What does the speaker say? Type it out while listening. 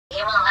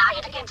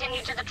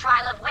continue to the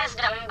Trial of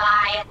Wisdom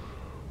by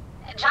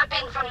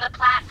jumping from the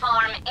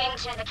platform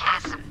into the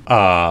chasm.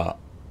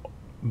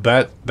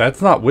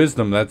 That's not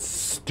wisdom, that's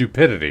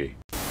stupidity.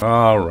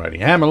 Alrighty,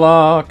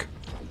 Hammerlock.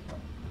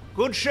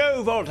 Good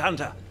show, Vault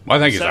Hunter. Why,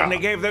 thank you, sir. Certainly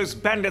gave those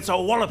bandits a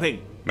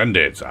walloping.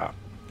 Indeed, sir.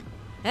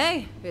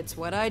 Hey, it's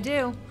what I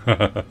do.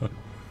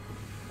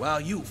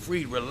 While you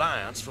freed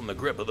Reliance from the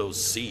grip of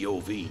those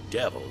COV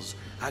devils,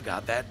 I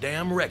got that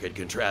damn record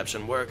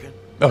contraption working.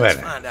 Let's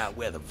find out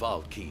where the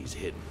vault key's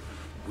hidden.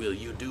 Will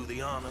you do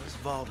the honors,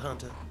 Vault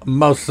Hunter?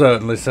 Most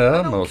certainly, sir.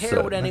 I don't Most care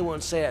certainly. what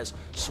anyone says.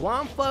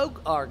 Swamp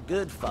folk are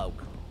good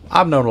folk.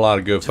 I've known a lot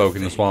of good folk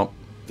in the swamp.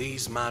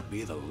 These might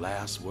be the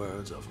last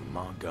words of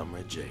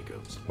Montgomery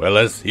Jacobs. Well,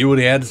 let's see what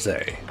he had to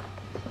say.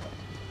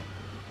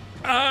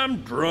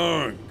 I'm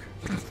drunk.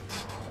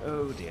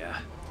 Oh dear.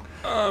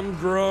 I'm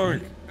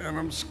drunk, and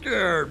I'm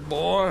scared,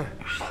 boy.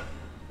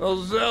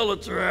 Those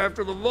zealots are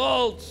after the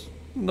vaults,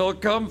 and they'll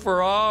come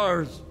for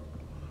ours.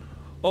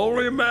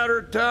 Only a matter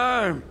of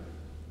time.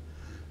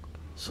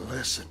 So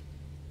listen.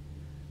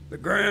 The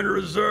Grand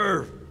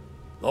Reserve,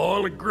 the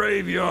oily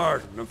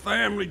graveyard, and the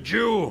family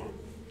jewel.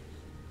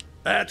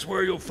 That's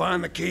where you'll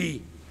find the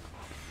key.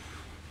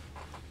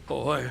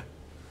 Boy,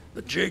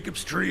 the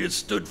Jacobs tree has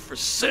stood for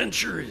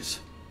centuries.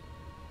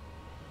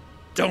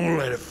 Don't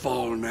let it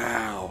fall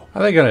now.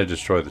 Are they gonna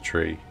destroy the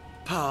tree?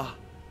 Pa,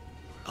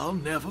 I'll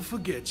never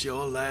forget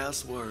your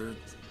last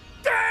words.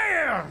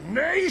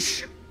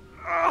 Damnation!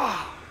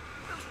 Oh,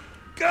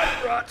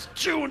 gut rot's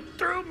chewing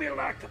through me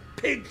like a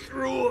pig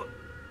through a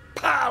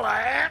pile of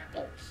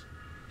apples.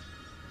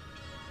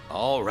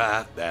 All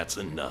right, that's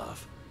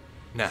enough.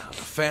 Now, the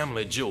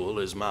family jewel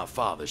is my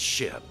father's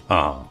ship.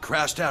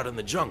 Crashed out in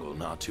the jungle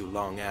not too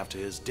long after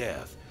his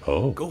death.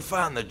 Oh. Go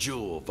find the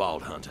jewel,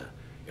 Vault Hunter.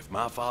 If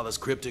my father's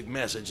cryptic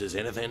message is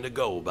anything to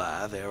go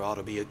by, there ought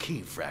to be a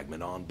key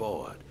fragment on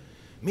board.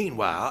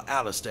 Meanwhile,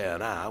 Alistair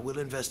and I will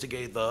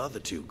investigate the other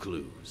two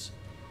clues.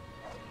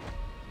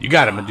 You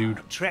got him, my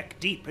dude. Trek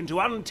deep into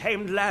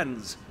untamed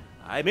lands.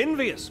 I'm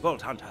envious,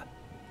 Vault Hunter.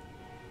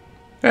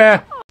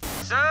 Yeah.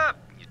 What's up,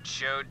 you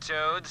chode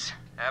toads?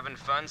 Having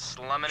fun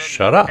slumming it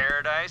Shut in up.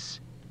 paradise?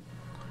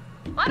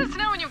 Let us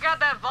know when you got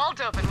that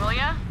vault open, will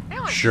ya? It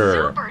was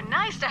Sure. super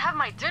nice to have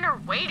my dinner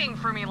waiting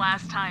for me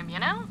last time, you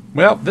know?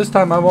 Well, this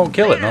time I won't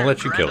kill it, and I'll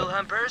let you kill Grundle it.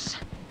 humpers?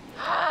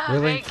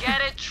 Really? They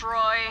get it,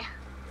 Troy.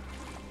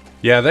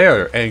 Yeah, they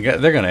are, and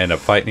they're gonna end up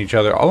fighting each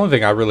other. Only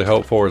thing I really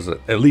hope for is that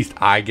at least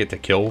I get to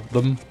kill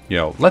them. You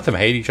know, let them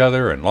hate each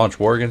other and launch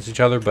war against each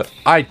other. But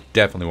I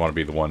definitely want to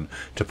be the one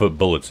to put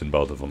bullets in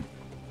both of them.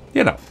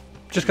 You know,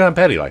 just kind of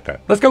petty like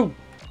that. Let's go.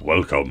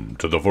 Welcome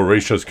to the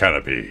voracious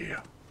canopy.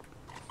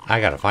 I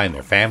gotta find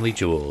their family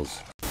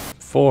jewels.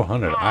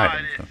 400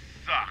 items. This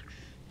sucks.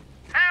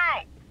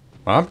 Help!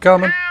 I'm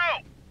coming.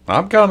 Help!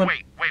 I'm coming.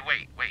 Wait.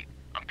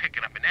 I'm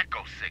picking up an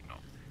echo signal.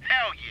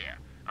 Hell yeah.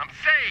 I'm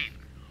saved.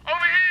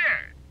 Over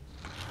here.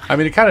 I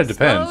mean, it kind of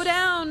depends. Slow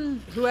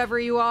down, whoever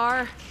you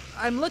are.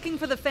 I'm looking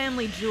for the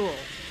family jewel.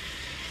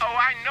 Oh,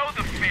 I know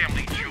the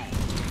family jewel.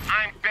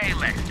 I'm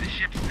Balex, the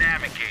ship's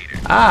navigator.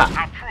 Ah.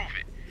 I'll prove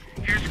it.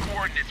 Here's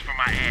coordinates for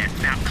my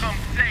ass. Now come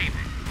save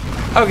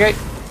it. Okay.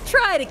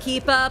 Try to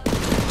keep up.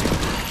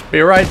 Be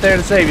right there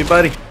to save you,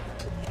 buddy.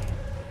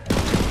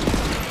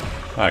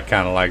 I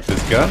kind of like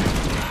this gun.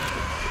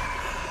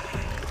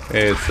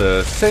 It's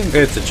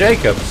a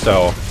Jacob,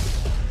 so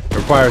it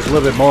requires a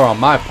little bit more on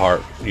my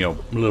part. You know,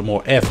 a little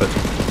more effort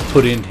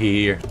put into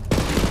here.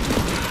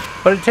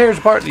 But it tears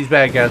apart these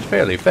bad guys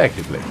fairly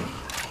effectively.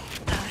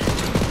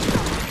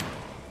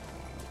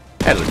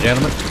 Hello,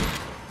 gentlemen.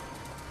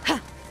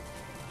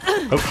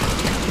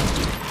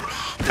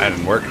 Oh. That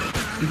didn't work.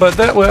 But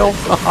that will.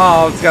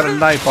 Oh, it's got a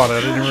knife on it.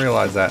 I didn't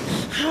realize that.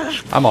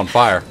 I'm on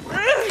fire.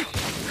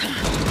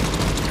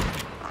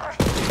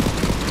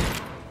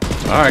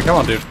 Alright, come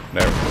on, dude.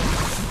 There we go.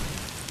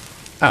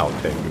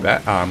 I'll take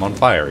that. I'm on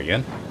fire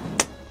again.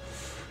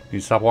 You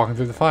stop walking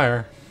through the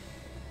fire.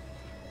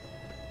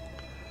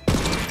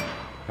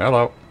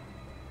 Hello.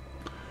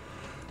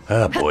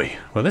 Oh, boy.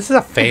 Well, this is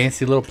a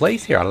fancy little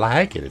place here. I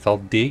like it. It's all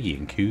diggy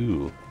and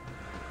cool.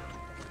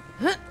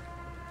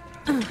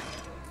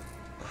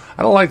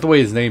 I don't like the way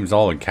his name's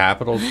all in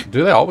capitals.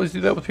 Do they always do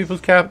that with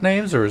people's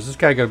names, or is this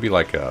guy gonna be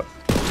like an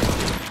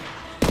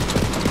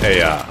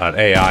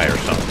AI or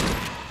something?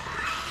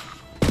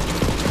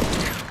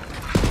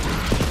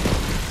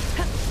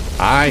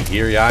 I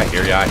hear ya, I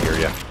hear ya, I hear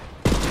ya.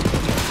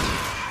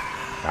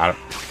 Got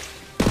it.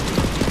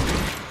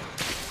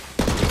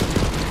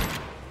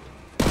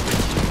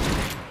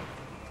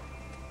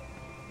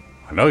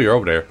 I know you're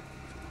over there.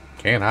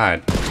 Can't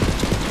hide.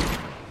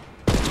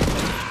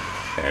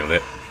 Nailed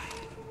it.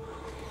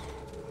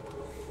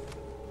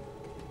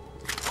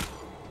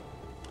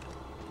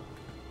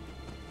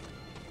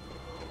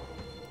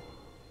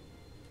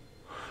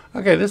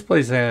 Okay, this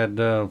place had,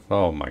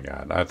 oh my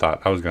god,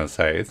 I was going to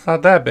say, it's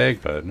not that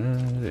big, but it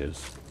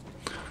is.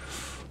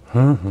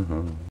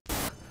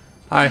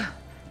 Hi.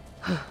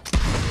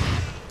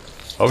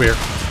 Over here.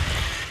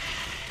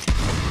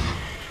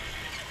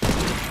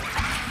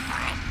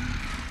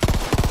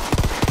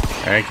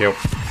 Thank you.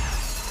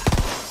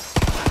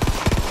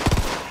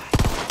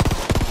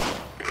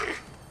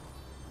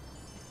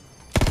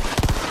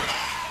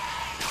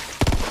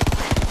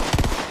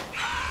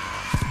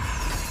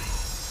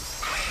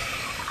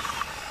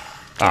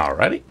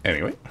 Alrighty.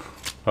 Anyway.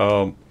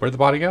 Where'd the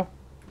body go?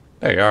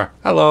 There you are.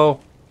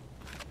 Hello.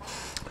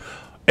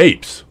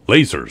 Apes.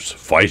 Lasers.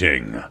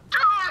 Fighting. Doomed!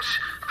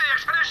 The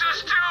expedition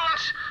is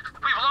doomed!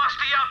 We've lost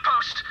the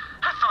outpost.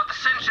 I thought the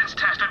sentience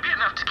test would be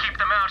enough to keep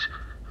them out.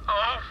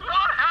 Oh,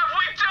 what have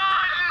we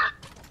done?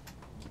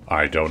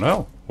 I don't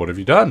know. What have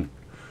you done?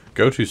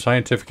 Go to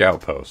scientific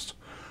outpost.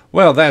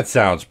 Well, that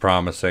sounds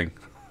promising.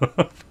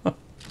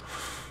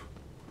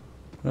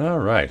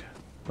 Alright.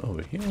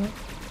 Over here.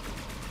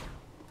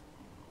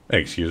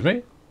 Excuse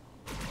me?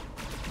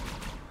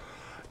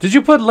 Did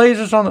you put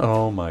lasers on the...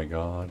 Oh my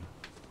god.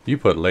 You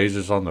put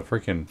lasers on the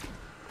freaking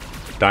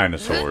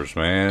dinosaurs,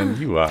 man.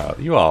 You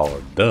all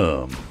are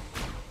dumb.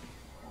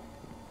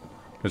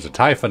 There's a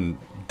Typhon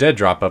dead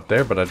drop up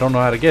there, but I don't know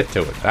how to get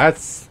to it.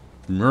 That's...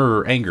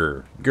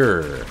 anger.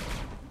 Grr.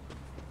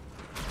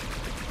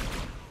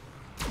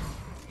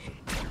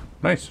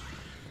 Nice.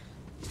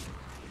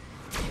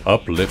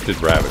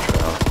 Uplifted Ravager,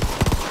 huh?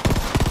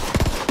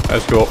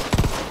 That's cool.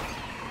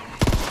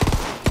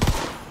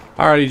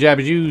 Alrighty,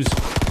 Jabba-Jews.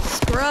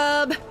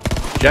 Scrub.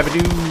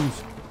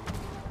 Jabba-Jews.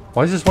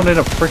 Why is this one in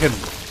a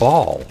freaking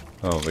ball?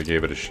 Oh, they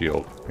gave it a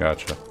shield.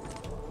 Gotcha.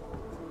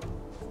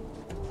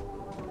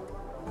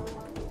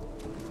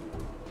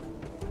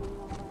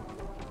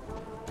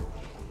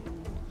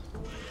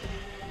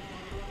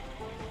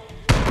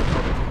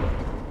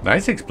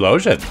 Nice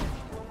explosion.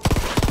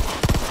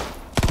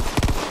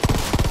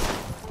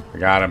 I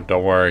got him,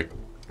 don't worry.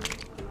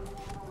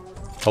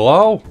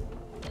 Hello?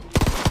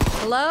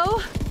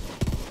 Hello?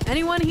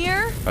 Anyone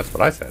here? That's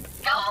what I said.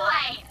 Go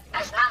away!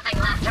 There's nothing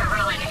left to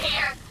ruin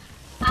here.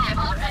 I've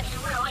already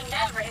ruined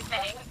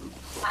everything.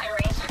 My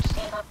research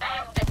team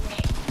abandoned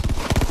me.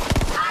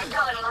 I go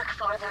and look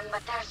for them,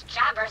 but there's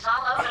jabbers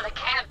all over the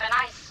camp, and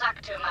I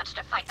suck too much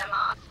to fight them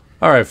off.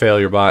 Alright,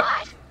 failure bot.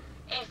 But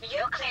if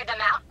you cleared them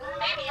out,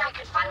 maybe I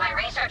could find my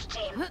research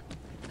team.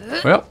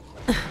 Well,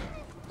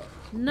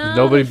 Not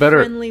nobody a better.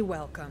 friendly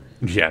welcome.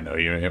 Yeah, no,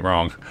 you ain't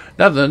wrong.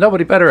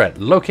 Nobody better at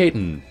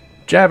locating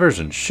jabbers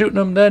and shooting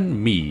them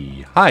than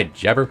me. Hi,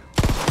 jabber.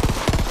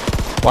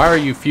 Why are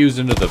you fused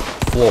into the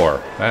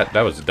floor?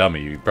 That was a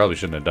dummy. You probably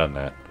shouldn't have done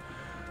that.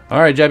 All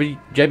right,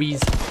 jabbies.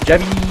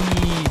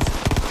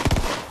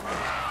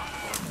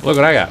 Look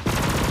what I got.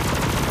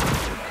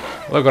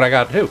 Look what I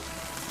got too.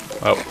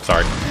 Oh,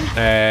 sorry.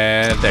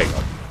 And there you go.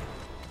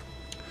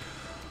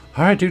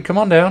 All right, dude, come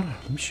on down.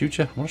 Let me shoot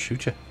you. I want to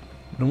shoot you.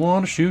 I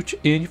want to shoot you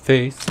in your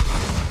face.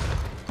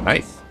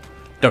 Nice.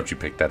 Don't you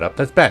pick that up.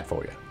 That's bad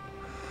for you.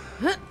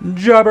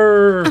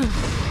 Jabber!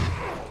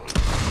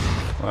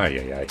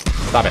 Ay.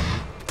 Stop it.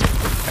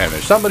 And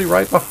there's somebody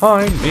right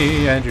behind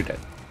me, and you're dead.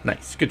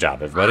 Nice. Good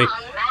job, everybody.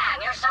 Oh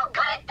man, you're so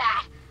good at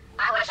that.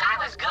 I wish I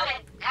was good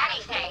at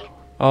anything.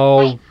 Oh.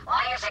 Hey,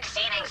 while you're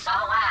succeeding so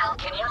well,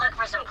 can you look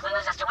for some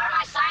clues as to where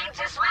my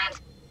scientists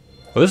went?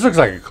 Well, this looks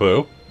like a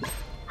clue.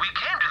 We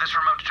came to this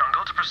remote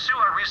jungle to pursue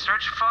our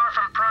research far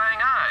from prying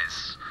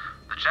eyes.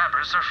 The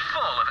jabbers are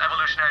full of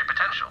evolutionary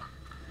potential.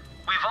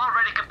 We've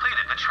already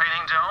completed the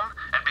training dome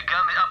and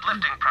begun the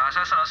uplifting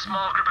process on a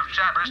small group of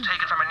jabbers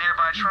taken from a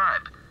nearby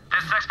tribe.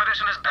 This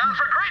expedition is bound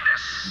for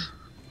greatness!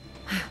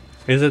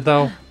 Is it,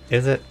 though?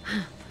 Is it?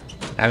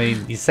 I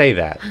mean, you say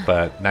that,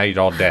 but now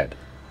you're all dead.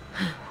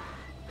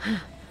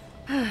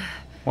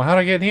 Well, how'd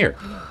I get in here?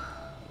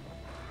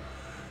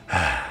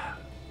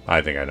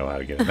 I think I know how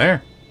to get in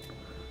there.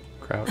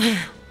 Crouch.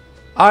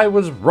 I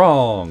was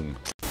wrong.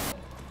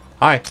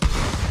 Hi.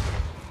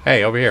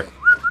 Hey, over here.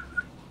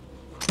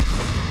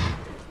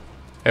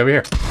 Over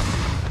here.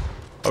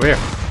 Over here.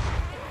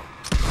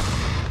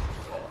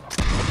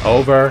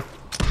 Over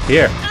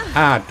here.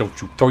 Ah,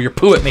 don't you throw your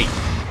poo at me.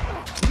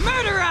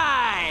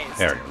 Murderize!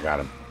 There we go, got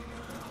him.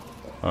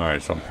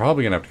 Alright, so I'm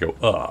probably going to have to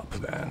go up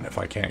then, if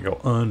I can't go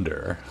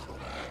under.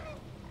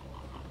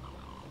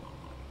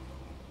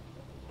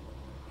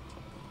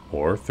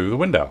 Or through the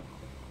window.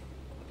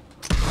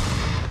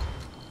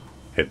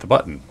 Hit the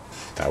button.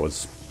 That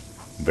was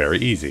very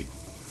easy.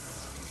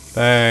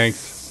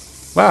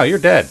 Thanks. Wow, you're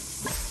dead.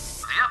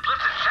 The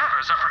uplifted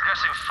jabbers are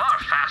progressing far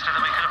faster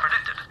than we could have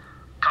predicted.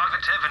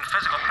 Cognitive and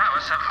physical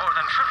prowess have more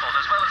than tripled,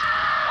 as well as...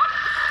 What?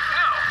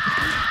 No!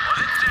 Put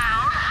it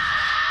down!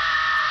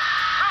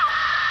 No!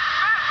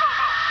 Bad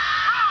Bobo!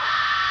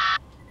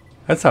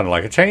 No! That sounded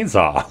like a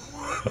chainsaw.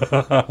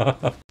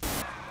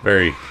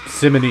 Very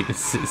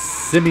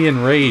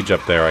simian rage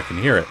up there. I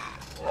can hear it.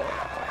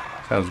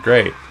 Sounds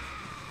great.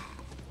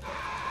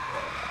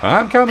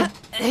 I'm coming.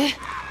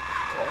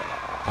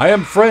 I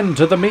am friend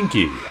to the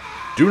Minky.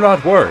 Do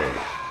not worry.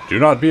 Do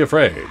not be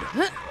afraid.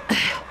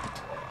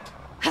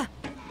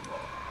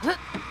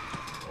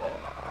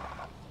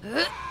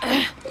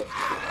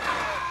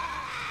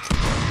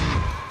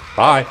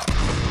 Bye.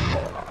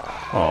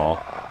 Aw.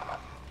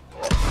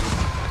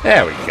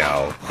 There we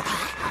go.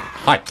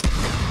 Hi.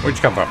 Where'd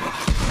you come from?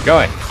 Go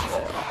ahead.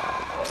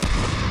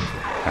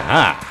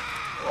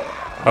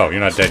 Aha! Oh, you're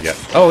not dead yet.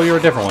 Oh, you're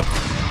a different one.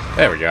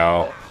 There we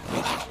go.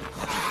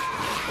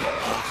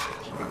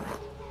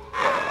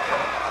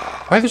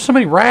 Why are there so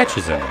many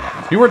ratchets in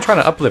there? You weren't trying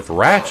to uplift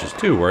ratchets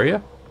too, were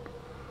you?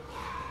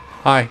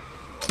 Hi.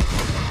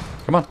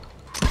 Come on.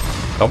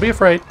 Don't be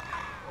afraid.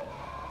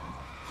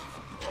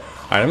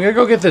 Alright, I'm gonna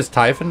go get this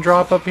Typhon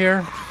drop up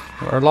here.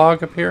 Or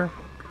log up here.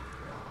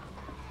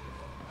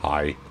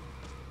 Hi.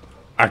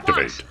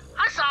 Activate. Once,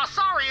 I saw a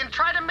Saurian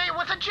try to mate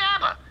with a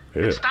Jabba.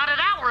 Yeah. It started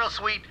out real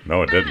sweet.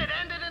 No, it then didn't. It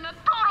ended in a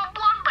total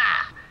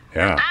bloodbath.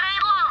 Yeah. If that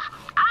ain't love,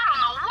 I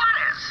don't know what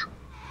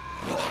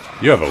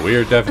is. You have a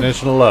weird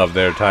definition of love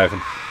there,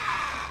 Typhon.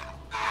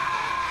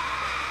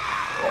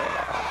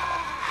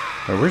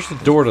 Now, where's the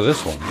door to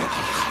this one?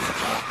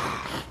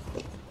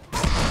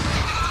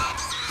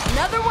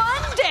 Another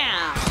one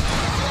down.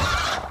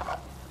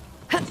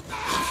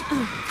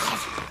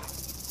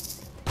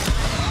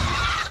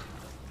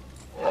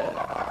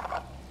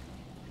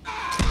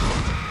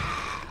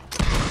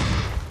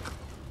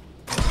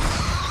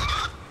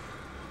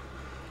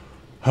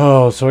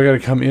 Oh, so I gotta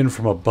come in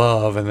from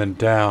above and then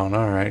down.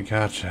 Alright,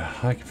 gotcha.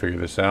 I can figure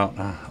this out.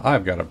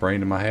 I've got a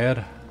brain in my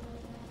head.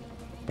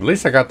 But at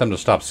least I got them to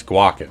stop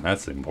squawking.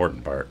 That's the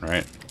important part,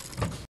 right?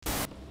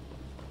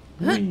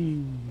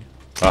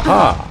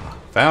 Aha!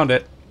 Found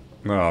it.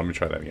 No, let me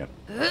try that again.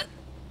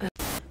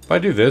 If I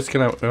do this,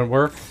 can it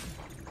work?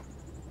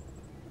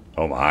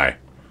 Oh my.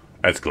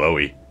 That's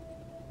glowy.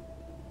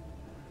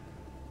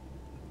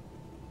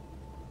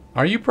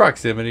 Are you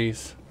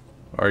proximities?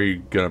 Or are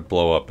you gonna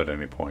blow up at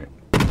any point?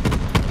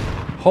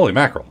 Holy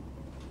mackerel.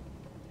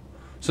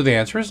 So the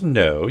answer is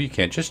no, you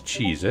can't just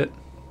cheese it.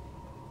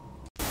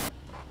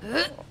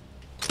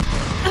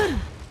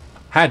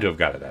 Had to have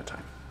got it that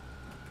time.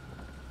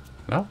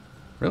 No?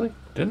 Really?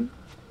 Didn't?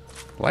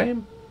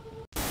 Lame?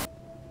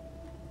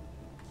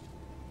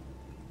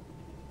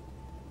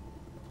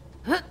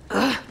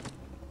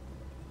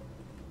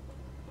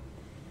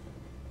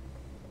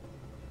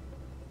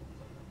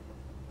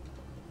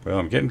 Well,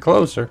 I'm getting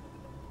closer.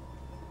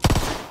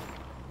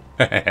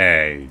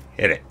 Hey,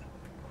 hit it.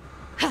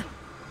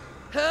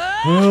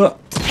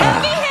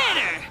 Heavy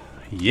hitter.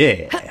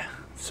 Yeah.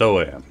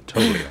 So am.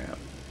 Totally am.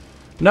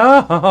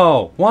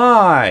 No!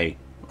 Why?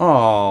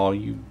 Oh,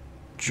 you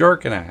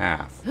jerk and a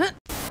half.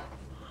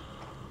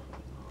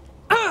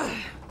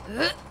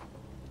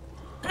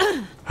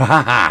 Ha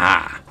ha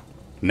ha!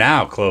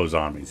 Now close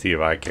on me. See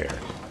if I care.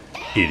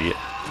 Idiot.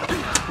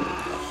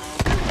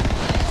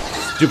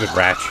 Stupid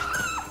ratch.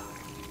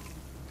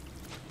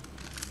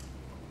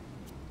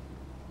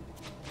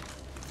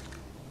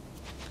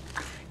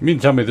 You mean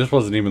to tell me this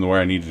wasn't even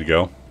where I needed to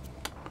go?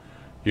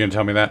 You gonna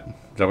tell me that? Is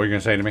that what you're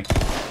gonna say to me?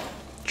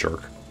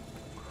 Jerk.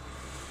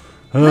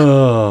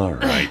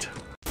 Alright.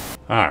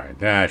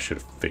 Alright, I should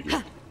have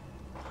figured.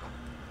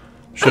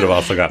 Should have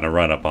also gotten a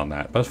run up on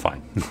that, but it's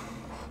fine.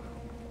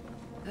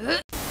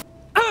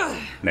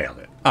 Nailed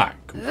it. Alright,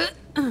 cool.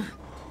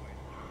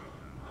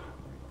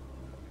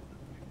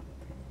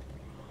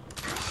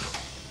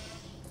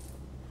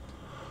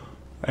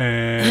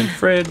 And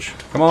fridge.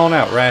 Come on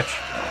out, Ratch.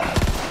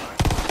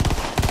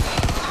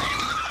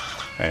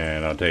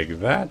 And I'll take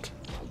that.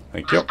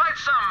 Thank you. Despite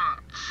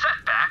some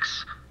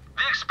setbacks,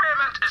 the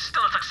experiment is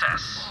still a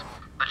success.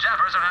 The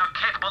Jabbers are now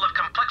capable of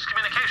complex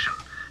communication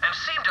and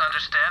seem to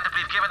understand that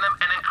we've given them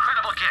an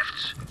incredible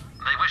gift.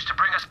 They wish to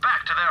bring us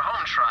back to their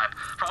home tribe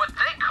for what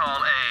they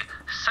call a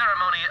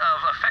ceremony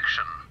of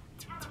affection.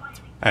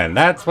 And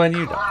that's when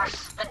you Of die.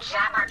 course, the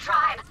Jabber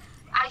tribe.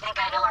 I think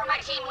I know where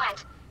my team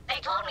went. They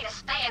told me to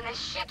stay in this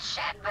shit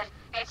shed, but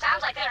it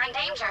sounds like they're in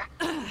danger.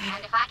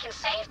 And if I can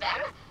save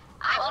them,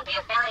 I won't be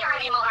a failure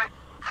anymore.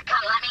 Come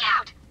let me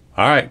out.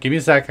 Alright, give me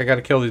a sec. I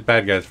gotta kill these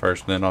bad guys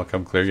first, and then I'll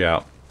come clear you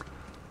out.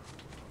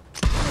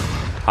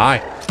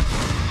 Hi.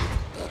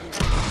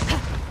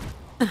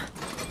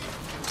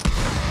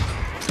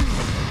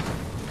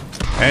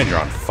 And you're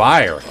on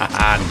fire.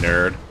 Haha,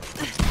 nerd.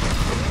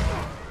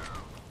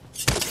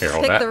 Here,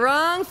 hold Picked that. the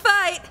wrong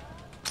fight.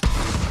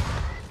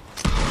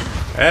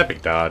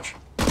 Epic dodge.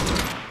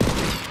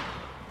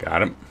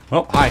 Got him.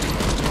 Oh, hi.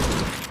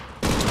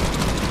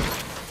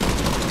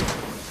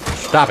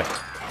 Stop it.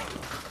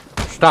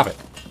 Stop it.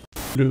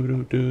 Do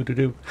do do do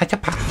do.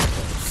 Ha-cha-pa.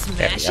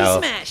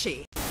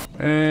 Smashy,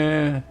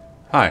 smashy.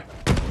 Hi.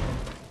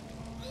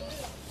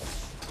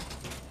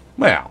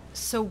 Well.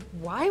 So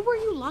why were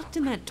you locked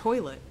in that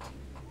toilet?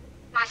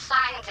 My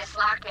scientists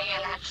locked me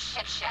in that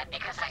shit shed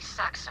because I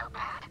suck so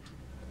bad.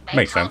 They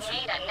Makes told sense. me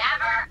to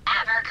never,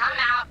 ever come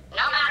out,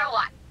 no matter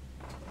what.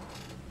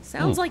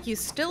 Sounds like you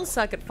still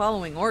suck at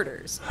following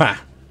orders.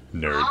 Ha.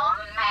 Nerd. Oh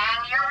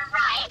man, you're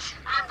right.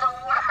 I'm the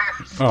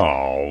worst.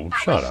 Oh, But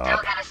shut we up.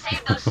 still gotta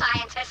save those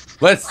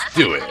scientists. Let's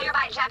do head it. to the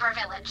nearby Jabber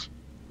village.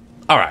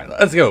 Alright,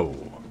 let's go.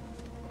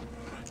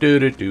 Do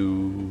do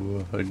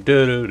do do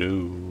do do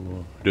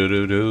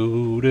do do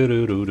do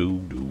do do do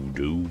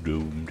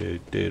do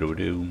do do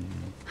do.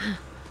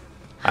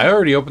 I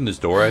already opened this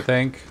door, I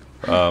think.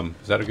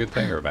 Is that a good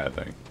thing or a bad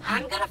thing?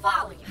 I'm gonna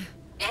follow you.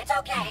 It's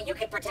okay. You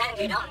can pretend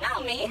you don't know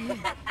me.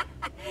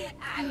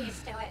 I'm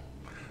used to it.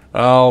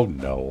 Oh,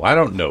 no. I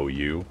don't know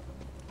you.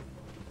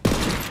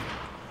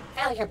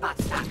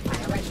 FailureBot's not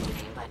my original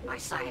name, but my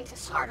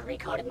scientists hard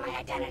recoded my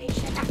identity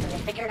shit after they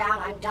figured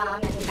out I'm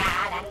dumb and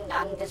bad and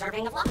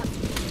undeserving of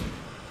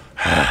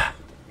love.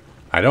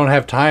 I don't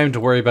have time to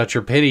worry about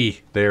your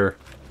pity there,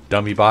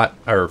 dummy bot,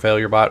 or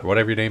failure bot,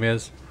 whatever your name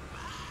is.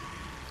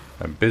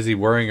 I'm busy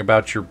worrying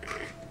about your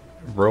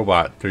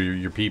robot, or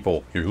your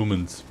people, your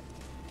humans.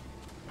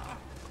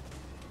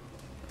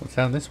 What's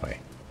down this way?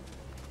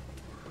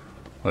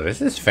 Well,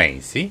 this is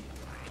fancy.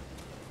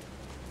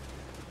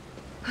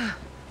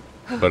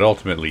 But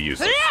ultimately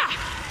useless.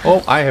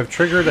 Oh, I have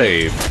triggered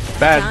a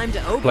bad Time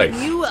to open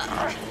place. you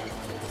up.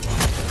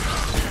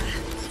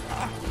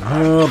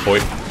 Oh boy.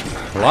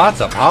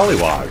 Lots of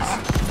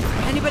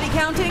pollywogs. Anybody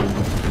counting?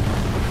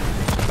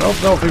 I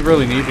don't know if we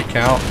really need to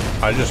count.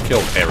 I just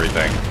killed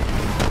everything.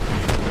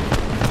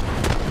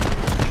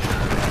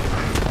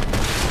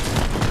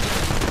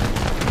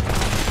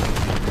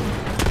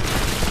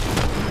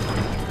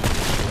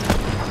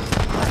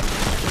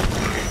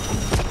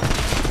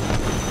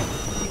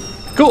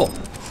 Cool.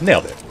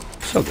 Nailed it.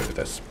 So good at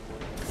this.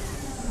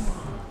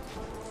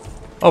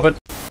 Open.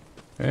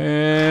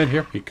 And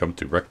here we come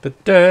to wreck the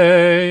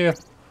day.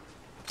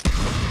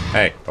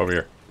 Hey, over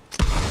here.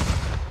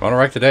 Want to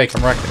wreck the day?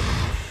 Come wreck it.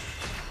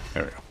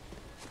 There we go.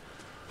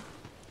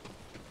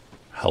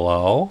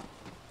 Hello?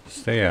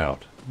 Stay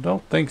out.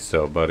 Don't think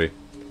so, buddy.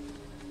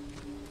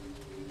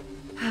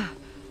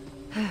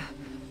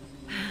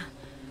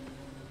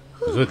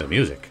 What's with the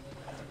music?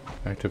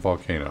 Active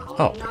volcano.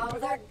 Oh. No,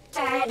 they're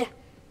dead.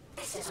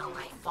 This is all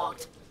my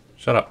fault.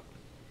 Shut up.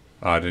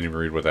 Oh, I didn't even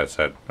read what that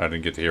said. I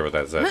didn't get to hear what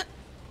that said.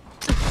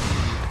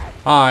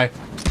 Hi.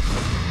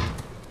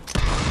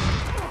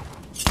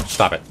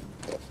 Stop it.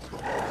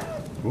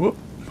 Whoop.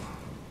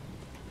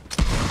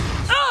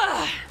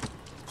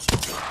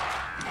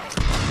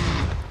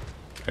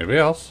 Anybody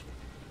else?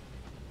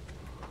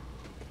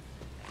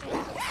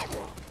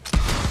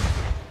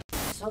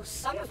 So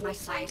some of my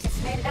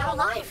scientists made it out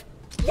alive.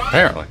 Yay!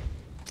 Apparently.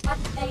 But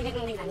they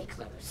didn't leave any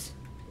clues.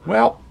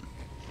 Well,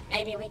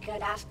 Maybe we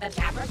could ask the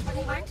jabbers where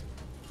they went?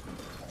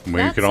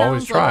 we can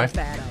always try. Like a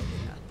bad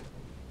idea.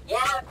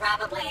 Yeah,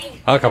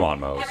 probably. Oh, come on,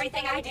 Mose.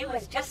 Everything I do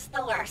is just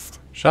the worst.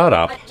 Shut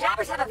up. But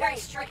jabbers have a very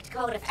strict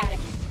code of etiquette.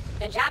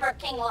 The Jabber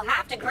King will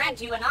have to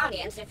grant you an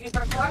audience if you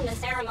perform the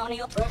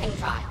ceremonial proving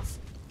trials.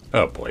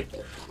 Oh, boy.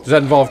 Does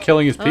that involve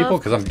killing his people?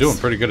 Because I'm doing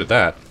pretty good at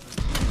that.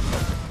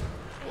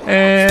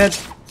 And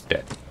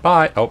dead.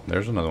 Bye. Oh,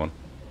 there's another one.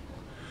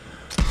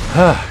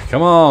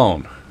 Come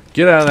on.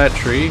 Get out of that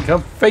tree and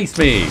come face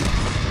me.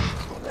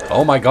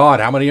 Oh, my God.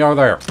 How many are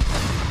there?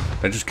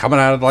 They're just coming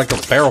out of like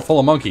a barrel full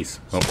of monkeys.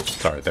 Oh,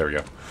 sorry. There we go.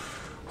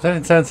 Is that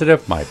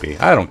insensitive? Might be.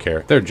 I don't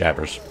care. They're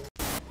jabbers.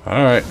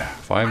 All right.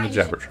 Find the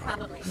jabbers.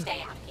 Probably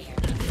stay out here.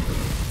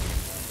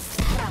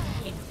 Well,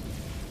 you.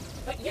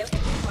 But you can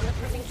perform the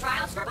proving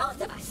trials for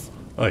both of us.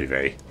 Oy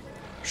vey.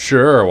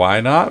 Sure,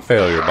 why not,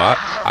 failure bot?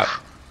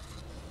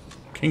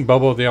 King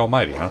Bobo the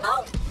Almighty, huh?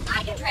 Oh,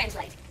 I can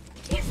translate.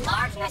 His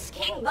Largeness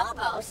King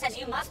Bobo says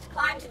you must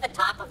climb to the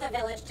top of the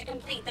village to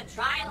complete the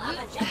trial of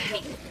a jet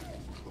king.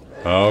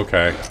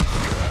 Okay.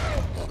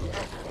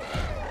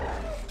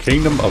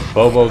 Kingdom of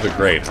Bobo the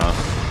Great, huh?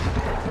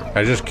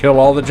 I just kill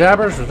all the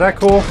jabbers? Is that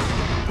cool?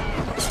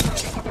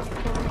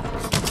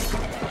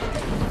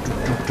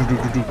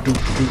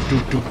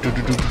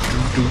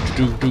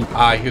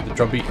 I hear the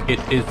drum beat. It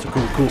is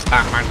cool.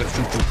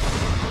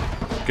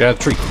 Get out of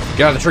the tree.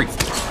 Get out of the tree.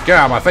 Get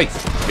out of my face.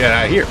 Get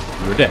out of here.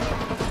 You're dead.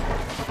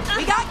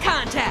 We got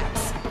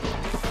contacts.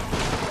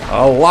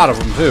 A lot of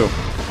them, too.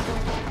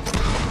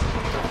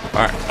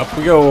 Alright, up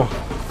we go.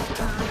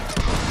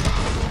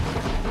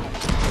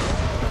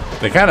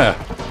 They kind of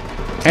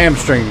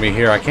hamstring me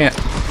here. I can't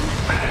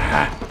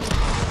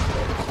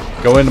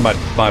go into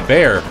my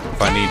bear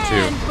if I need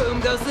And to. boom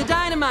goes the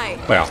dynamite.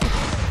 Well,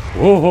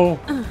 whoa.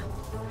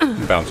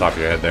 Bounce off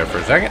your head there for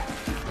a second.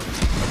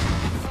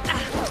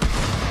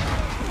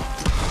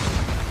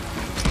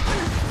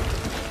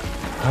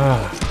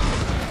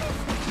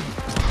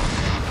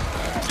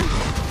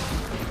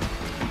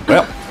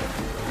 Well,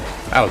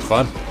 that was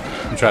fun.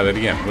 Let's try that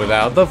again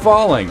without the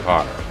falling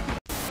part.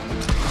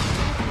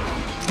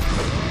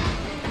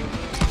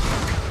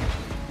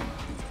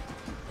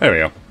 There we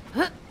go.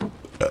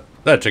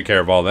 That took care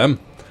of all them.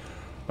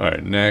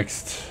 Alright,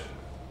 next.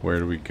 Where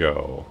do we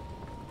go?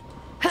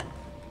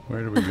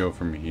 Where do we go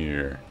from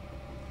here?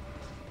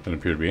 Doesn't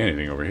appear to be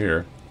anything over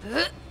here.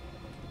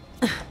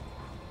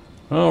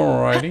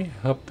 Alrighty,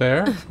 up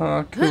there.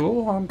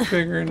 Cool, I'm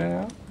figuring it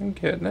out. I'm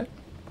getting it.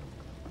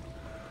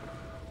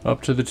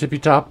 Up to the tippy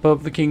top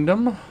of the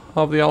kingdom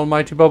of the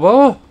almighty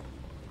Bobo.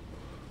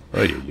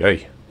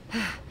 Ay.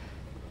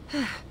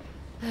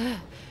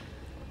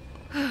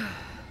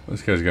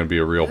 This guy's gonna be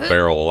a real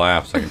barrel of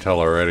laughs, I can tell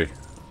already.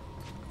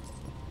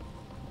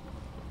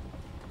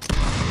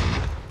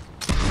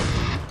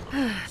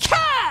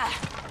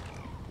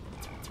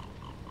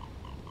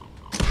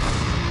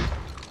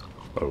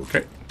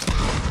 Okay.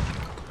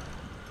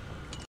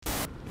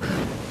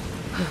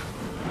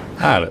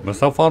 I lit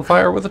myself on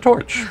fire with a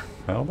torch.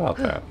 How about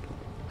that?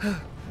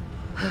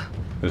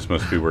 This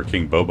must be where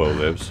King Bobo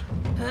lives.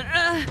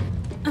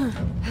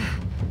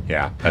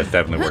 Yeah, that's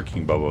definitely where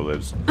King Bobo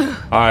lives.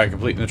 Alright,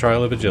 completing the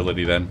trial of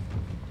agility then.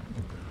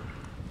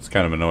 It's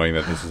kind of annoying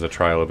that this is a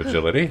trial of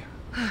agility.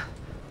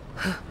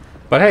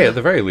 But hey, at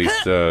the very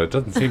least, it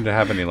doesn't seem to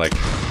have any, like,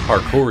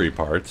 parkour-y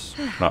parts.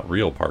 Not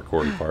real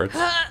parkour-y parts.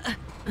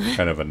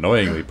 Kind of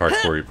annoyingly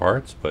parkour-y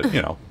parts, but,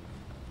 you know.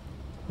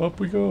 Up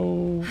we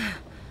go.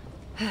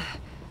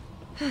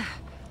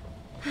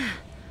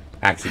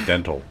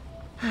 Accidental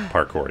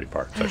parkour-y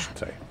parts, I should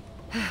say.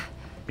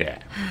 Yeah,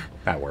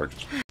 that works.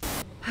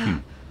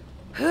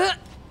 A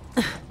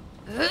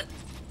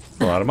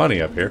lot of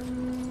money up here.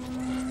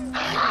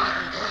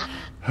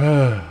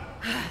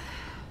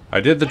 I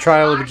did the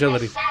trial of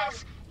agility.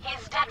 Says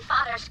his dead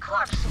father's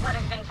corpse would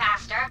have been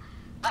faster,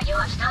 but you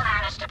have still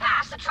managed to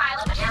pass the trial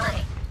of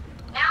agility.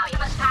 Now you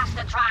must pass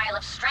the trial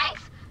of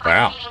strength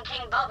by defeating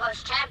King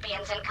Bobo's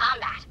champions in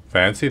combat.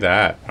 Fancy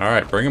that.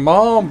 Alright, bring them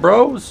on,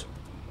 bros.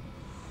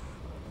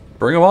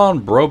 Bring them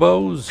on,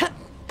 brobos.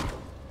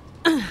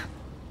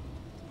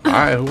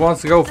 Alright, who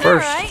wants to go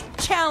first? Alright,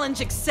 challenge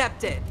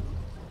accepted.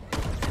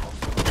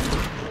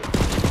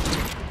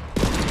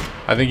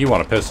 I think you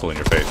want a pistol in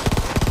your face.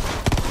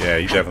 Yeah,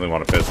 you definitely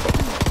want a pistol.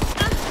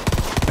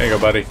 There you go,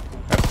 buddy.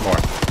 Have some more.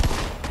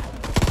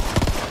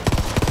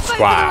 Fight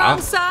the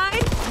wrong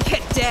side,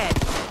 get dead.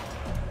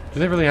 Do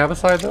they really have a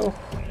side, though?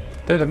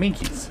 They're the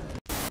Minkies.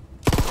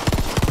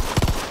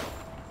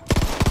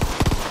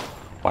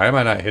 Why am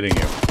I not hitting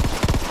you?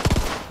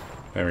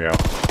 There we go.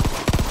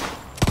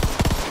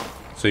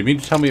 So you mean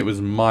to tell me it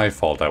was my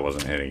fault I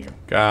wasn't hitting you?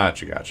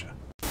 Gotcha, gotcha.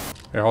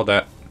 Here, hold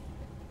that.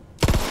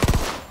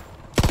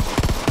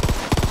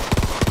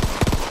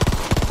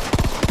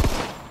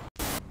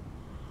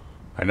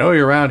 I know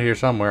you're around here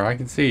somewhere. I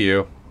can see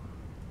you.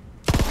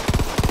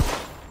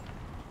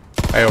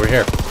 Hey, over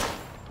here.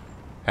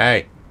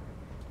 Hey.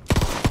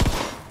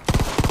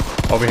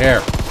 Over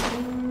here.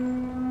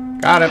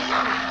 Got him.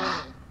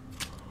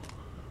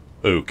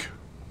 Ook.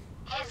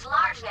 His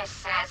largeness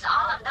says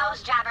all of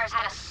those jabbers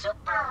had a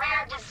super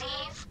rare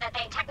disease that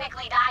they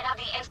technically died of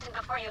the instant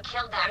before you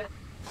killed them,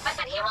 but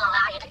that he will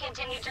allow you to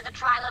continue to the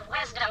trial of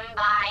wisdom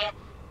by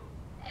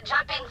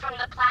jumping from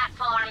the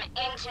platform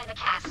into the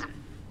chasm.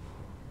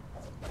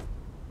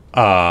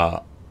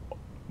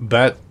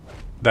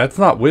 That's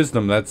not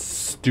wisdom, that's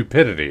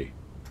stupidity.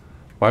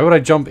 Why would I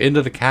jump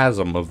into the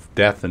chasm of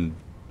death and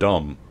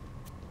dumb?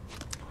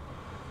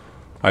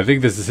 I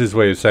think this is his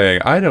way of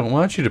saying, I don't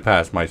want you to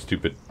pass my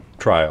stupid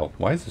trial.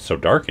 Why is it so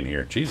dark in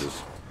here?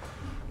 Jesus.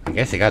 I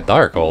guess it got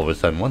dark all of a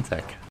sudden. One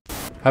sec.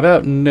 How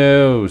about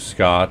no,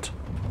 Scott?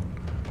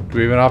 Do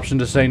we have an option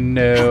to say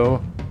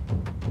no?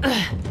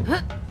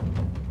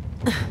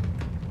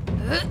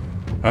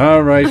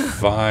 Alright,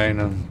 fine.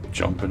 I'm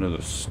jumping into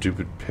the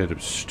stupid pit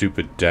of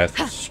stupid death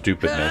and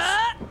stupidness.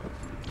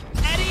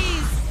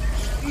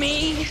 Eddie's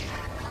me.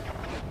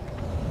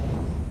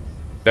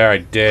 There, I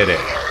did it.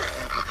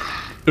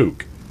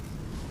 Ook.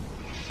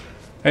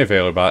 Hey,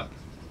 Failerbot.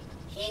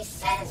 He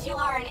says you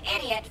are an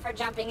idiot for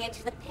jumping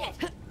into the pit,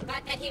 but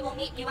that he will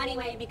meet you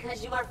anyway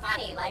because you are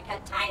funny, like a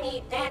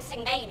tiny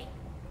dancing baby.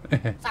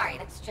 Sorry,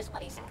 that's just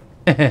what he said.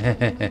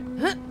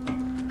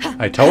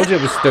 I told you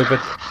it was stupid.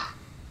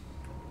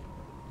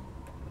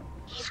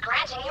 He's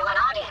granting you an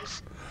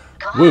audience.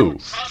 Go Woo. on,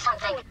 say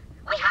something.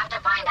 We have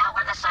to find out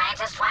where the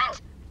scientist went.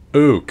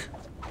 Ook.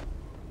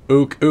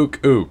 Ook,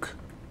 ook, ook.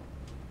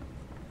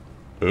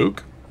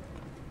 Ook?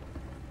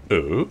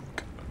 Ook?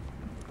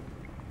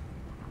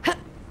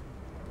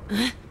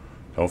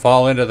 Don't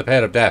fall into the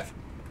pit of death.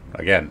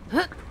 Again.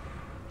 I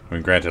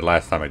mean, granted,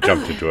 last time I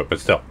jumped into it, but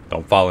still,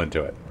 don't fall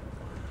into it.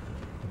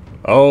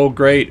 Oh,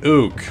 great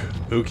ook.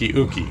 Ookie,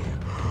 ookie.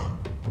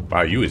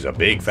 Wow, you is a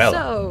big fella.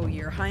 So,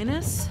 Your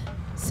Highness,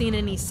 seen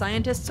any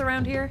scientists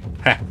around here?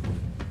 Ha.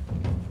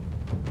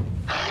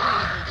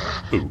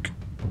 Ook.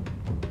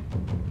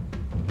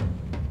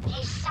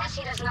 He says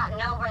he does not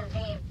know where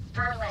the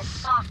furless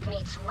soft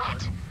meats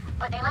went,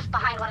 but they left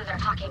behind one of their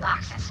talking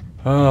boxes.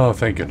 Oh,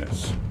 thank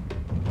goodness.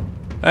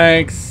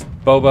 Thanks,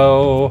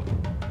 Bobo. We've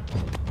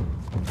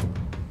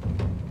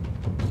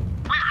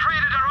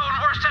created our own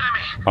worst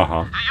enemy.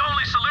 Uh-huh. The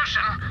only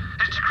solution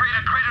is to create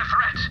a greater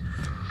threat.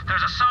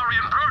 There's a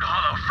Saurian brood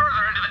hollow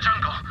further into the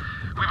jungle.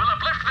 We will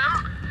uplift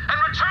them and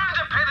return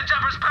to pay the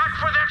jabbers back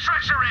for their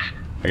treachery.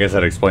 I guess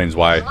that explains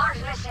why.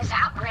 Largeness is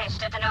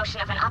outraged at the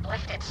notion of an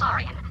uplifted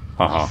Saurian.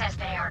 Uh-huh. He says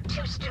they are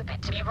too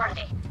stupid to be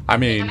worthy. I He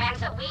mean,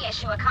 demands that we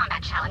issue a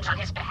combat challenge on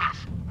his behalf.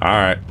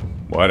 alright.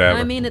 Whatever.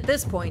 I mean, at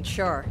this point,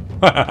 sure.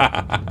 Now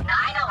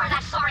I know where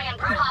that Saurian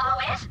brood hollow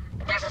is.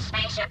 There's a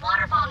spaceship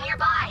waterfall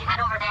nearby. Head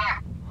over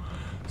there.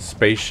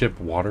 Spaceship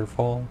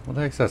waterfall? What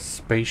the heck's a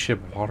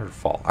spaceship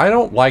waterfall? I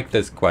don't like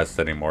this quest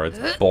anymore.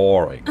 It's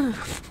boring.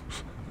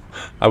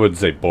 I wouldn't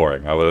say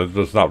boring.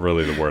 That's not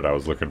really the word I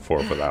was looking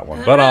for that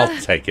one. But I'll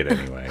take it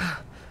anyway.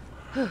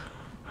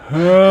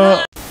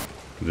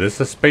 Is this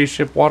a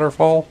spaceship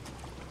waterfall?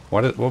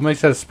 What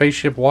makes that a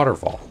spaceship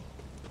waterfall?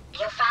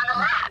 You found the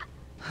lab.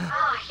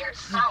 Oh, you're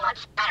so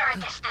much better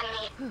at this than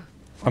me.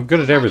 I'm good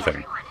at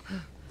everything.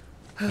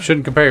 You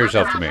shouldn't compare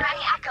yourself to me. Any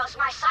echoes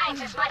my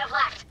scientists might have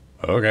left.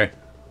 Okay.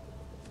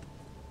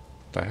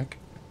 The heck?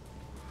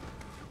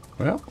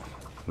 Well,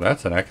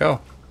 that's an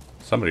echo.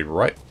 Somebody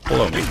right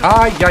below me.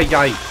 Ay, ay,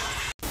 ay.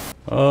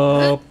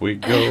 Up we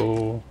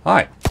go.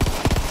 Hi.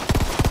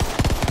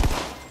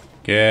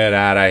 Get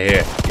out of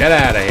here. Get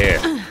out of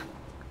here.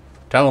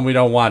 Tell them we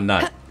don't want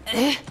none.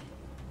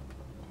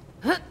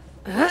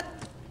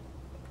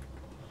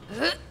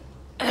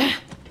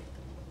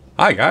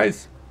 Hi,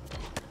 guys.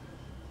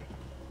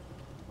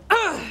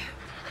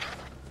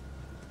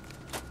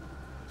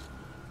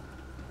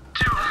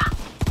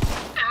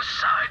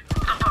 Inside the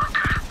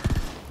bunker.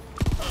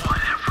 What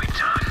have we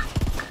done?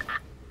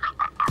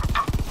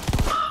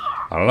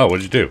 I don't know.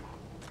 What'd you do?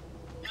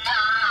 No,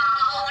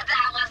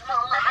 that was the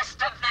last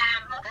of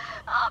them.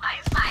 All my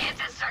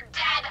scientists are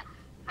dead.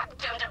 I'm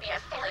doomed to be a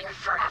failure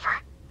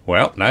forever.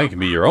 Well, now you can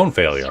be your own See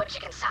failure. what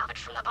you can salvage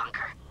from the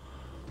bunker.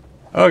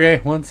 Okay,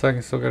 1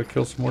 second. Still gotta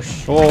kill some more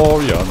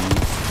Saurians.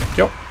 Thank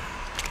you.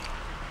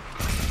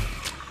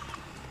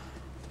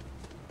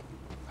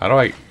 How do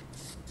I...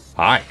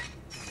 Hi.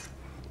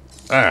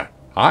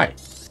 Hi.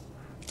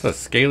 It's a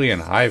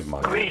Scalian hive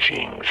mind.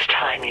 Greetings,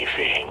 tiny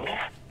thing.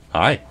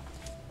 Hi.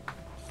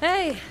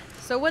 Hey,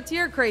 so what's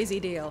your crazy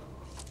deal?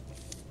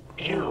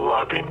 You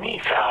are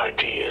beneath our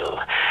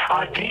deal.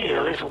 Our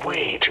deal is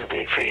way too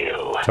big for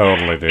you.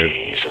 Totally, dude.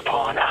 Gaze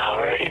upon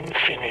our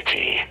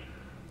infinity.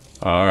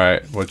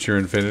 Alright, what's your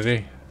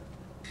infinity?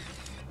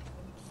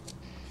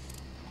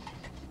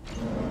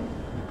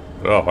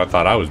 Oh, I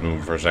thought I was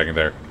moving for a second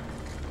there.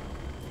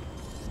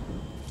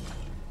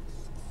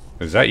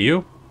 Is that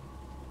you?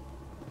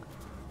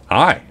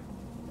 Hi.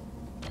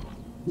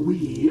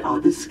 We are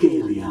the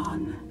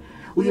Scalion.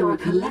 We are a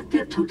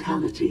collective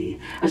totality,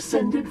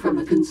 ascended from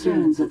the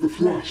concerns of the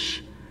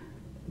flesh.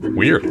 The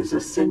Weird. Makers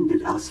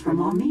ascended us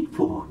from our meat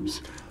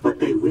forms, but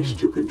they wished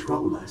to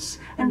control us,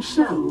 and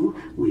so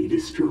we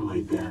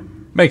destroyed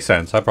them. Makes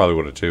sense. I probably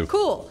would have too.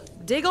 Cool.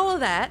 Dig all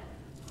of that.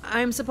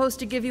 I'm supposed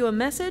to give you a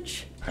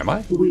message? Am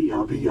I? We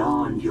are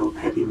beyond your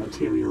petty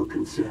material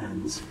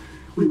concerns.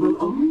 We will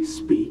only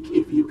speak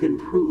if you can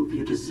prove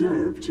you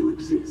deserve to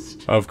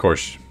exist. Of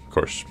course. Of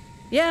course.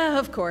 Yeah,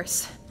 of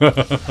course.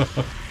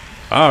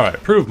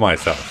 Alright, prove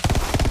myself.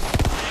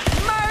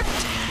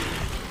 Marked!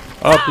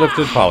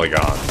 Uplifted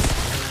polygons.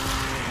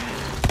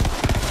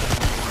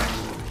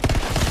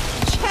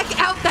 Check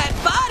out that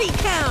body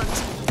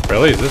count!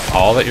 Really? Is this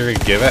all that you're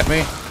gonna give at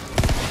me?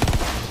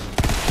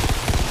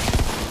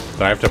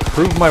 Do I have to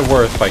prove my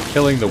worth by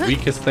killing the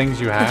weakest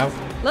things you have?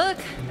 Look,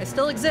 I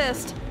still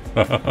exist.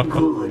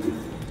 Good.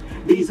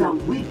 These are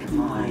weak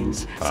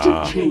minds,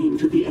 still chained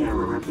to the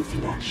error of the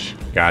flesh.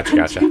 Gotcha,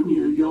 gotcha.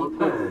 Continue your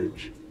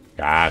purge.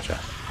 Gotcha.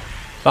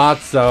 Thought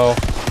so.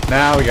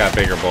 Now we got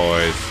bigger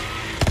boys.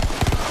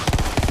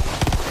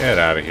 Get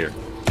out of here.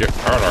 Get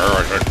out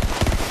of here.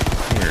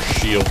 Give me your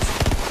shield.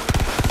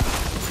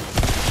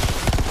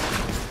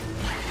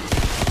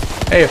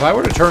 Hey, if I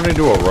were to turn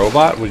into a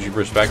robot, would you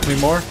respect me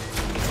more?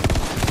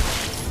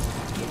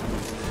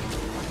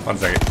 1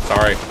 second.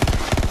 Sorry.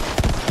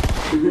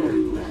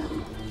 Very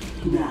well.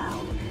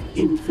 Now,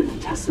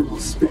 infinitesimal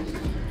speck.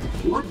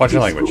 Watch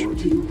your language. What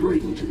do you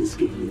bring to the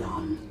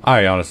Scalion?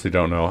 I honestly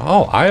don't know.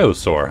 Oh,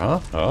 Iosaur,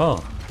 huh?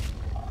 Oh.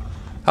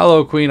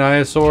 Hello, Queen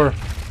Iosaur.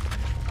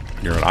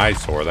 You're an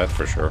eyesore, that's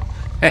for sure.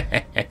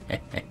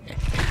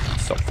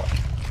 So funny.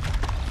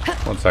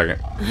 1 second.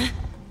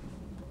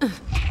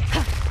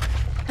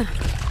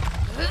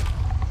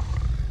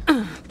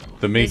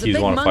 The Minkies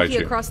want to fight you. There's a big monkey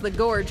across the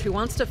gorge who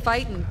wants to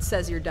fight and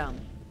says you're dumb.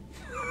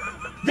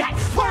 That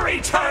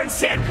furry turd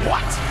said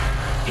what?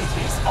 It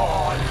is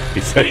on. He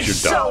said you're dumb.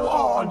 So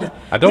on.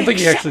 I don't think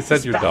he actually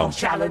said you're dumb.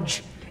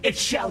 Challenge. It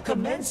shall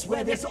commence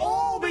where this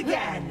all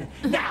began.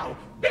 Now,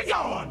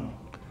 begone.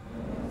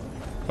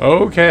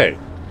 Okay.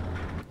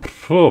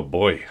 Oh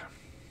boy.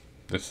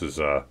 This is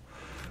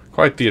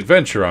quite the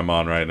adventure I'm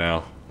on right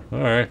now.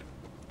 Alright.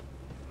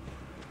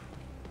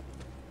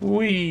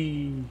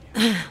 Whee.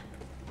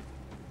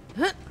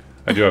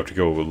 I do have to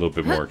go a little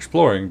bit more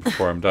exploring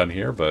before I'm done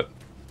here, but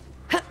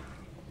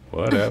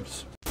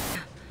whatevs.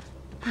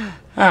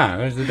 Ah,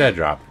 there's the dead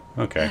drop.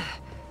 Okay.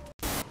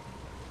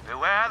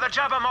 Beware the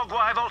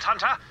Jabbermogwai, Vault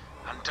Hunter,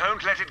 and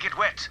don't let it get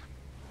wet.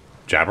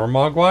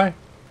 Jabbermogwai?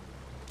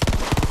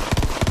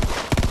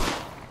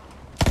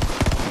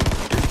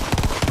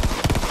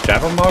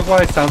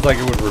 Jabbermogwai sounds like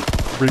it would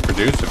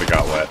reproduce if it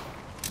got wet.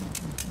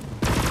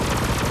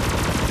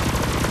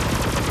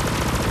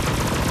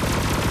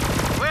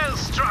 Well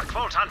struck,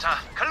 Vault Hunter.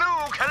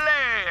 Kaloo,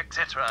 Kalay,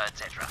 etc.,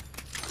 etc.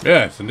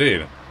 Yes,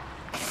 indeed.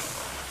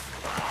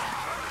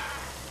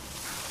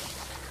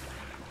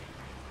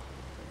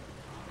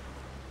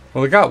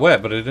 Well, it got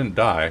wet, but it didn't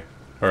die.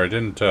 Or it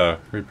didn't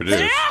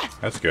reproduce.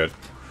 That's good.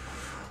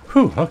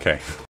 Whew,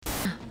 okay.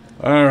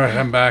 Alright,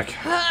 I'm back.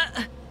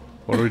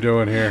 What are we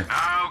doing here?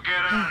 Now get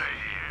out of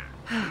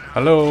here.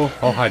 Hello.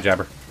 Oh, hi,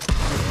 Jabber.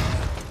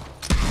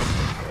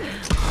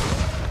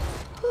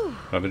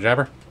 Another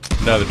Jabber?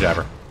 Another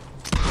Jabber.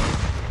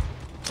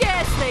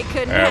 They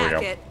couldn't There we hack go.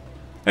 it.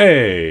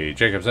 Hey,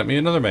 Jacob sent me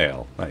another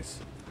mail. Nice.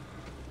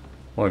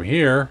 Well, I'm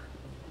here.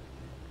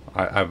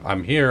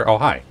 I'm here. Oh,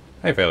 hi.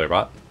 Hey, Failure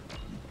Bot.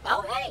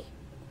 Oh, hey.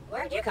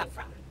 Where'd you come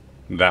from?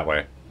 That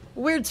way.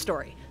 Weird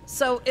story.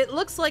 So it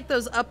looks like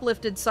those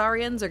uplifted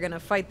Saurians are gonna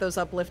fight those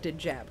uplifted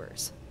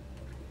jabbers.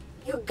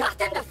 You got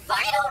them to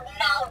fight? Oh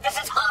no,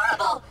 this is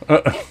horrible!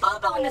 If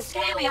Bobo and the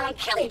Scaleon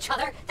kill each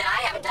other, then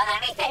I haven't done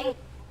anything.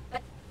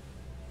 But,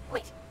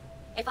 wait,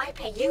 if I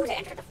pay you to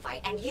enter the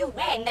fight and you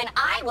win, then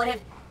I would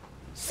have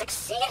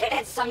succeeded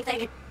at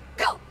something.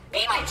 Go,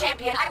 be my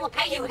champion, I will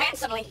pay you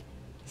handsomely.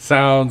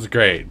 Sounds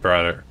great,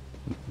 brother.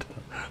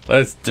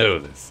 Let's do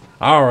this.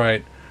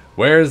 Alright,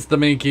 where's the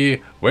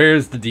Minky?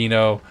 Where's the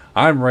Dino?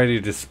 I'm ready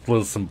to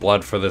spill some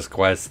blood for this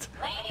quest.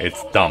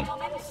 It's dumb.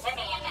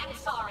 Simian and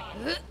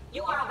Saurian,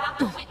 you are about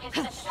to witness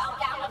the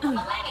showdown of the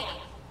millennium.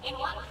 In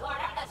one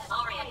corner, the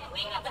Saurian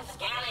queen of the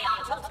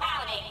Scaleon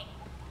totality.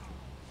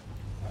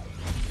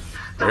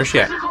 Where's she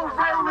at? The physical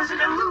realm is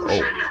an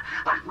illusion,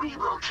 but we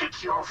will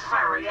kick your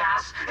furry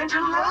ass into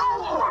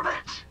low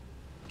orbit.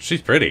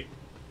 She's pretty.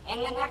 In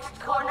the next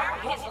corner,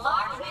 his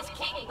largeness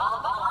King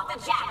Bobo of the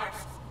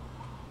Jabbers.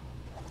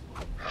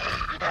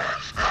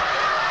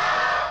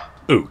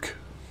 Ook.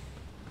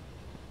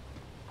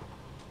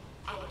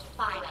 And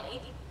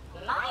finally,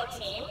 my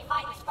team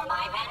fights for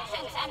my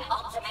vengeance and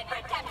ultimate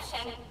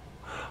redemption.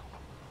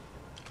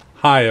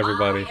 Hi,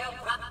 everybody.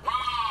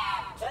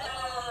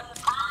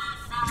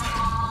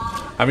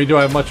 I mean, do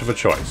I have much of a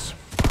choice?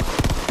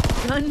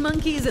 Gun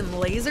monkeys and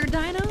laser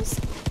dinos?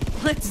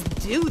 Let's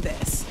do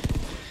this.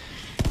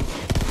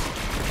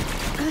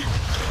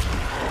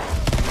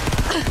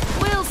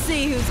 We'll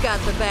see who's got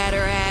the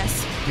badder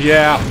ass.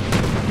 Yeah,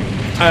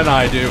 and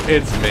I do.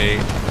 It's me.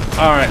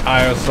 Alright,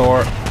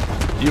 Iosaur.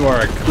 You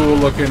are a cool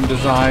looking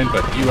design,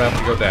 but you have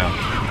to go down.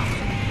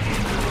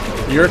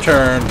 Your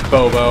turn,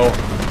 Bobo.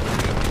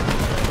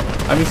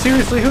 I mean,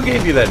 seriously, who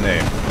gave you that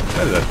name?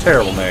 That is a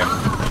terrible name.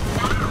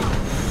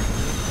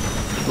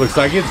 Looks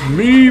like it's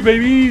me,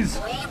 babies!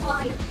 We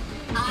won.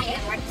 I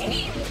am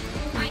redeemed.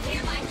 I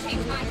hereby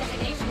change my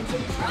designation to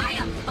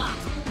Triumph Bot.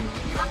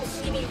 Come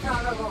see me for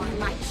a reward,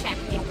 my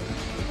champion.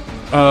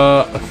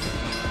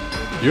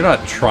 You're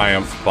not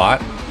Triumph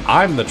Bot.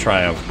 I'm the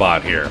Triumph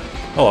Bot here.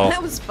 Hello.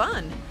 That was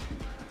fun.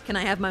 Can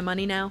I have my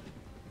money now?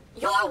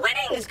 Your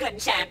winnings, good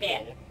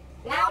champion.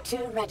 Now to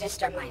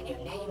register my new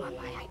name on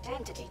my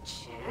identity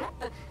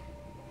chip.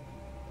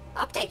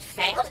 Update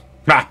failed?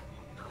 Ah.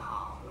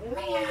 Oh,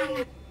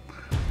 man.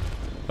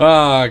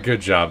 Ah,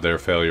 good job there,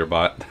 Failure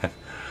Bot.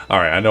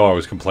 Alright, I know I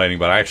was complaining,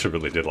 but I actually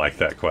really did like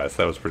that quest.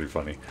 That was pretty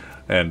funny.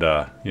 And,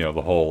 you know,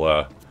 the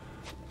whole,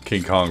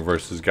 King Kong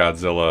versus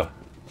Godzilla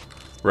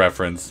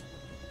reference.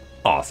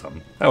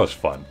 Awesome. That was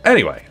fun.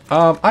 Anyway,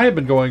 I have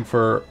been going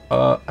for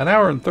an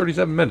hour and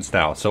 37 minutes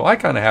now, so I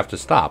kind of have to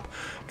stop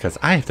because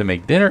I have to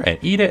make dinner and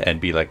eat it and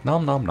be like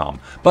nom nom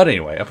nom. But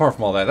anyway, apart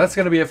from all that, that's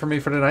going to be it for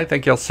me for tonight.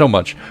 Thank you all so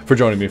much for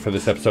joining me for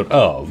this episode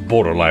of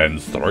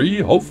Borderlands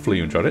 3. Hopefully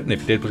you enjoyed it, and if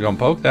you did, please go and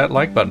poke that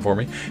like button for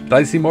me. If you'd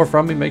like to see more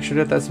from me, make sure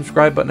to hit that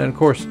subscribe button, and of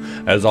course,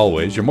 as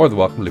always, you're more than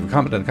welcome to leave a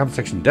comment in the comment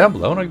section down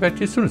below, and I'll get back to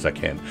you as soon as I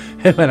can.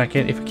 And when I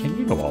can, if I can,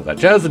 you know all that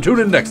jazz, and tune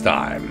in next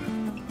time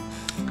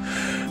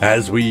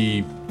as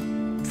we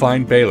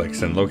find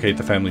Balix and locate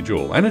the family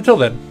jewel. And until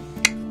then,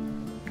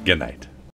 good night.